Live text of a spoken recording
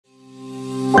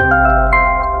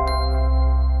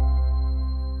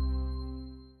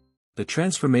The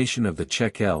transformation of the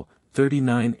Czech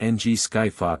L-39NG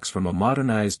Skyfox from a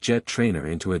modernized jet trainer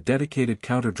into a dedicated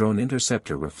counter-drone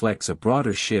interceptor reflects a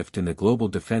broader shift in the global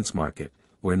defense market,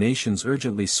 where nations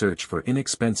urgently search for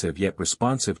inexpensive yet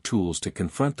responsive tools to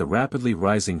confront the rapidly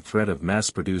rising threat of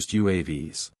mass-produced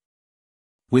UAVs.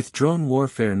 With drone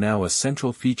warfare now a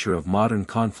central feature of modern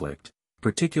conflict,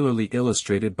 particularly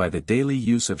illustrated by the daily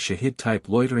use of Shahed-type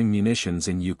loitering munitions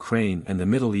in Ukraine and the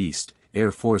Middle East,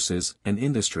 air forces and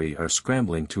industry are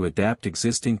scrambling to adapt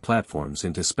existing platforms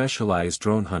into specialized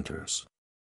drone hunters.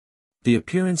 The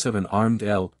appearance of an armed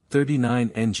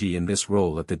L-39NG in this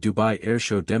role at the Dubai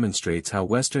Airshow demonstrates how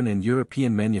Western and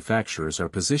European manufacturers are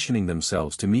positioning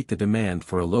themselves to meet the demand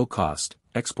for a low-cost,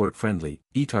 export-friendly,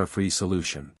 ITAR-free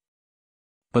solution.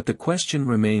 But the question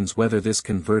remains whether this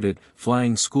converted,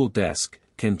 flying school desk,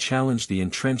 can challenge the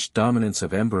entrenched dominance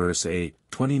of Embraer's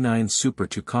A-29 Super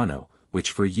Tucano,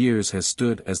 which for years has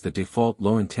stood as the default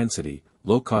low-intensity,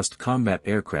 low-cost combat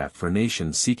aircraft for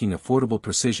nations seeking affordable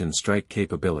precision strike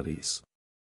capabilities.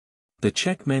 The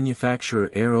Czech manufacturer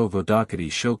Aero-Vodokity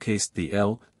showcased the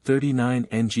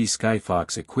L-39NG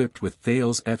Skyfox equipped with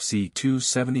Thales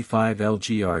FZ275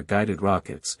 LGR guided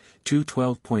rockets, two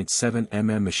 12.7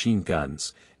 mm machine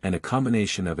guns, and a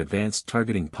combination of advanced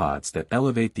targeting pods that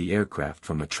elevate the aircraft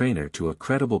from a trainer to a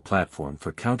credible platform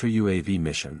for counter-UAV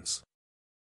missions.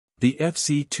 The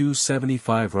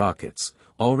FZ275 rockets,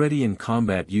 already in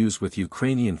combat use with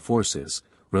Ukrainian forces,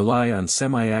 rely on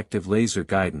semi-active laser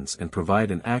guidance and provide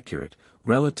an accurate,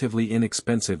 relatively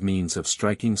inexpensive means of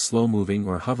striking slow-moving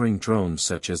or hovering drones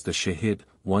such as the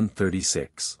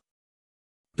Shahed-136.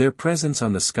 Their presence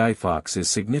on the Skyfox is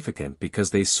significant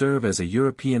because they serve as a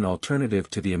European alternative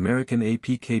to the American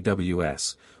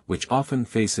APKWS, which often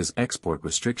faces export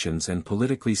restrictions and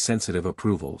politically sensitive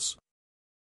approvals.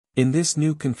 In this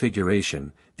new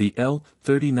configuration, the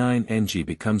L-39NG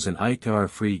becomes an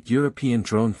ITAR-free European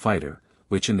drone fighter,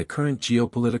 which in the current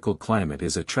geopolitical climate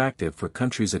is attractive for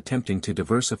countries attempting to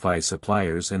diversify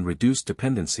suppliers and reduce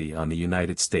dependency on the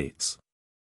United States.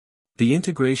 The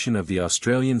integration of the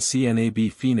Australian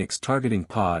CNAB Phoenix targeting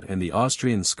pod and the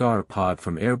Austrian SCAR pod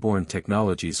from Airborne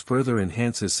Technologies further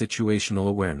enhances situational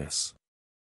awareness.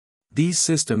 These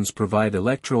systems provide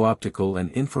electro-optical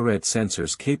and infrared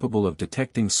sensors capable of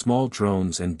detecting small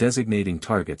drones and designating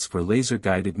targets for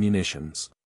laser-guided munitions.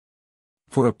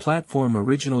 For a platform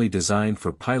originally designed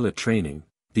for pilot training,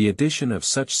 the addition of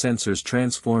such sensors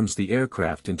transforms the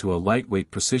aircraft into a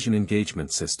lightweight precision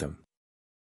engagement system.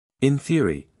 In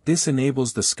theory, this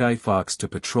enables the Skyfox to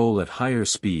patrol at higher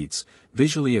speeds,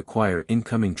 visually acquire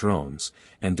incoming drones,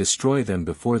 and destroy them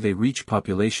before they reach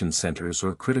population centers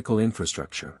or critical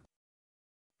infrastructure.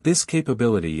 This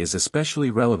capability is especially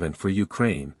relevant for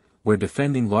Ukraine, where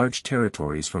defending large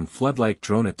territories from flood-like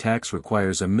drone attacks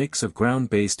requires a mix of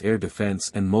ground-based air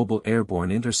defense and mobile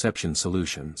airborne interception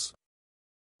solutions.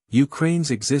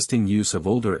 Ukraine's existing use of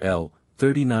older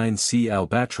L-39C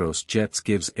Albatros jets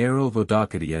gives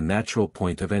Aero-Vodokity a natural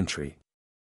point of entry.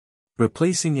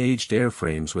 Replacing aged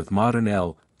airframes with modern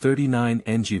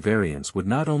L-39NG variants would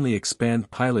not only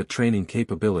expand pilot training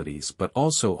capabilities but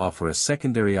also offer a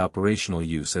secondary operational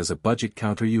use as a budget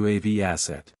counter-UAV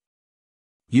asset.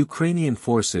 Ukrainian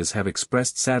forces have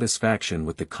expressed satisfaction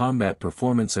with the combat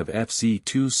performance of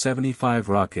FZ275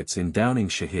 rockets in downing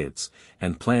Shaheds,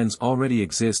 and plans already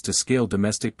exist to scale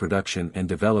domestic production and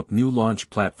develop new launch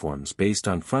platforms based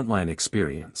on frontline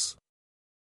experience.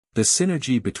 The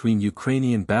synergy between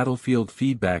Ukrainian battlefield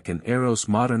feedback and Aero's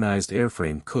modernized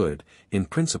airframe could, in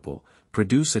principle,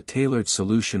 produce a tailored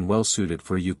solution well-suited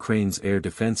for Ukraine's air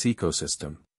defense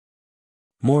ecosystem.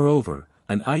 Moreover,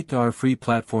 an ITAR-free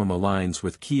platform aligns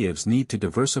with Kyiv's need to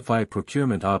diversify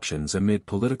procurement options amid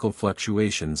political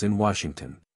fluctuations in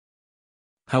Washington.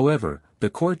 However, the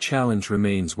core challenge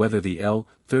remains whether the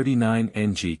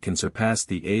L-39NG can surpass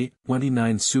the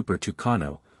A-29 Super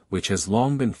Tucano, which has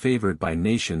long been favored by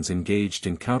nations engaged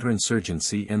in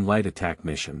counterinsurgency and light attack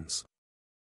missions.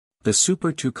 The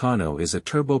Super Tucano is a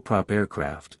turboprop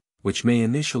aircraft, which may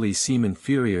initially seem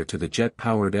inferior to the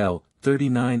jet-powered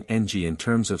L-39NG in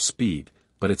terms of speed,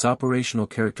 but its operational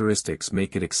characteristics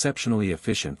make it exceptionally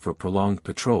efficient for prolonged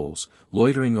patrols,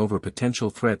 loitering over potential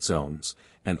threat zones,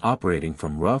 and operating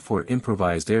from rough or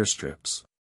improvised airstrips.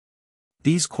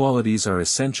 These qualities are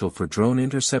essential for drone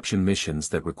interception missions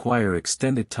that require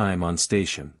extended time on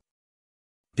station.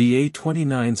 The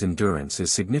A-29's endurance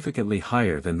is significantly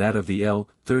higher than that of the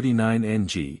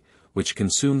L-39NG, which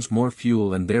consumes more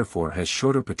fuel and therefore has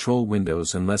shorter patrol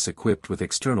windows unless equipped with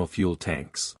external fuel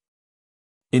tanks.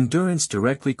 Endurance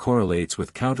directly correlates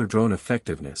with counter-drone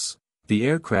effectiveness, the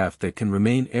aircraft that can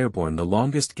remain airborne the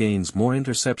longest gains more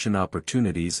interception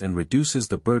opportunities and reduces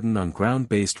the burden on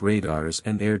ground-based radars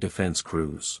and air defense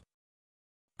crews.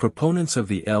 Proponents of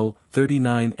the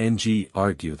L-39NG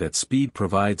argue that speed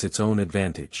provides its own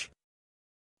advantage.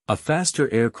 A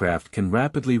faster aircraft can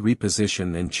rapidly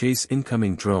reposition and chase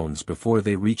incoming drones before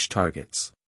they reach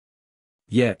targets.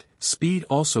 Yet, speed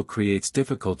also creates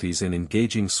difficulties in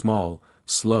engaging small,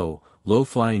 slow,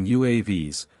 low-flying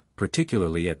UAVs,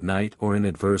 particularly at night or in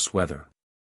adverse weather.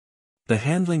 The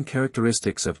handling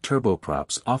characteristics of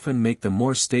turboprops often make them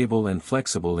more stable and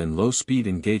flexible in low-speed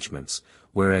engagements,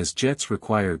 whereas jets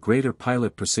require greater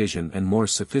pilot precision and more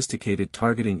sophisticated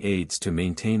targeting aids to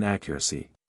maintain accuracy.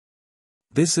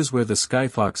 This is where the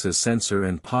Skyfox's sensor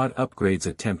and pod upgrades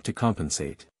attempt to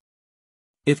compensate.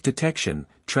 If detection,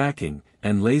 tracking,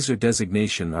 and laser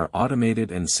designation are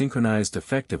automated and synchronized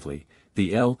effectively,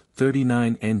 the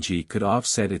L-39NG could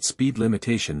offset its speed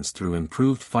limitations through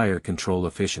improved fire control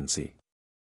efficiency.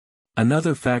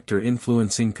 Another factor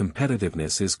influencing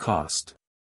competitiveness is cost.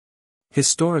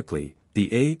 Historically,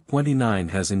 the A-29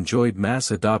 has enjoyed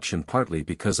mass adoption partly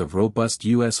because of robust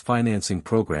U.S. financing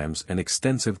programs and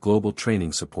extensive global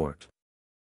training support.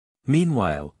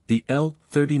 Meanwhile, the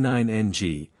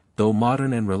L-39NG, though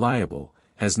modern and reliable,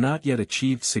 has not yet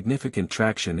achieved significant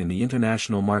traction in the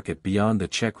international market beyond the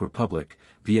Czech Republic,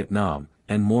 Vietnam,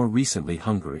 and more recently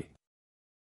Hungary.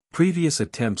 Previous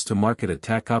attempts to market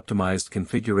attack-optimized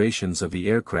configurations of the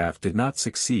aircraft did not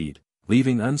succeed,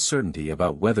 leaving uncertainty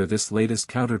about whether this latest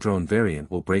counter-drone variant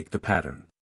will break the pattern.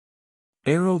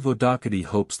 Aero Vodakity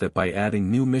hopes that by adding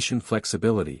new mission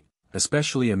flexibility,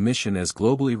 especially a mission as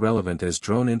globally relevant as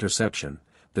drone interception,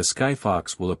 the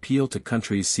Skyfox will appeal to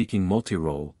countries seeking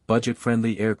multi-role,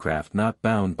 budget-friendly aircraft not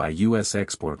bound by U.S.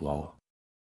 export law.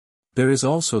 There is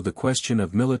also the question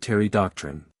of military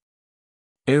doctrine.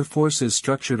 Air forces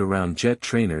structured around jet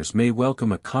trainers may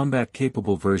welcome a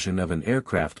combat-capable version of an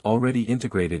aircraft already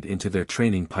integrated into their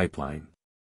training pipeline.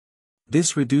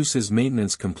 This reduces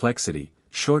maintenance complexity,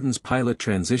 shortens pilot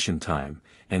transition time,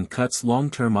 and cuts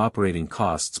long-term operating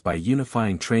costs by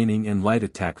unifying training and light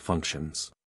attack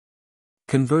functions.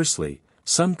 Conversely,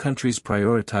 some countries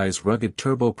prioritize rugged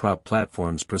turboprop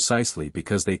platforms precisely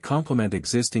because they complement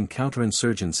existing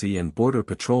counterinsurgency and border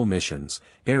patrol missions,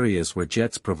 areas where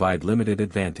jets provide limited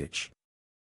advantage.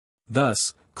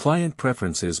 Thus, client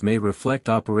preferences may reflect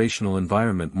operational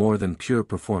environment more than pure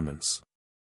performance.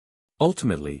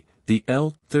 Ultimately, the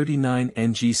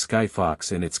L-39NG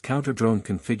Skyfox in its counter-drone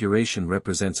configuration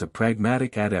represents a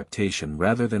pragmatic adaptation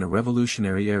rather than a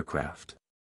revolutionary aircraft.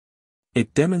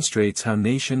 It demonstrates how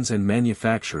nations and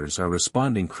manufacturers are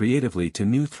responding creatively to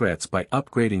new threats by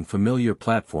upgrading familiar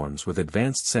platforms with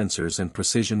advanced sensors and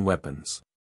precision weapons.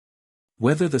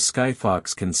 Whether the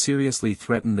Skyfox can seriously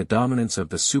threaten the dominance of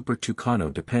the Super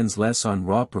Tucano depends less on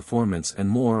raw performance and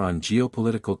more on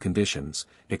geopolitical conditions,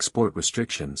 export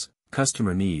restrictions,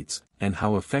 customer needs, and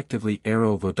how effectively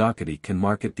Aero Vodakity can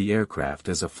market the aircraft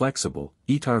as a flexible,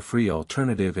 ITAR-free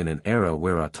alternative in an era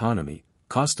where autonomy,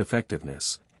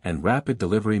 cost-effectiveness, and rapid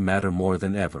delivery matter more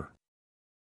than ever.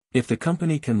 If the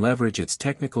company can leverage its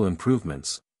technical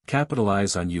improvements,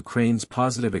 capitalize on Ukraine's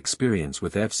positive experience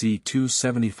with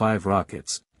FZ275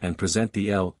 rockets, and present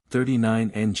the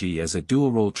L-39NG as a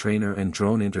dual-role trainer and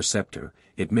drone interceptor,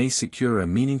 it may secure a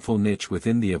meaningful niche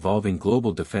within the evolving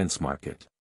global defense market.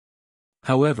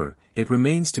 However, it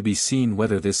remains to be seen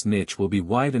whether this niche will be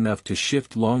wide enough to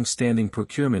shift long-standing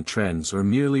procurement trends or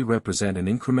merely represent an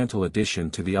incremental addition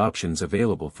to the options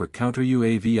available for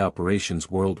counter-UAV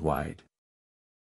operations worldwide.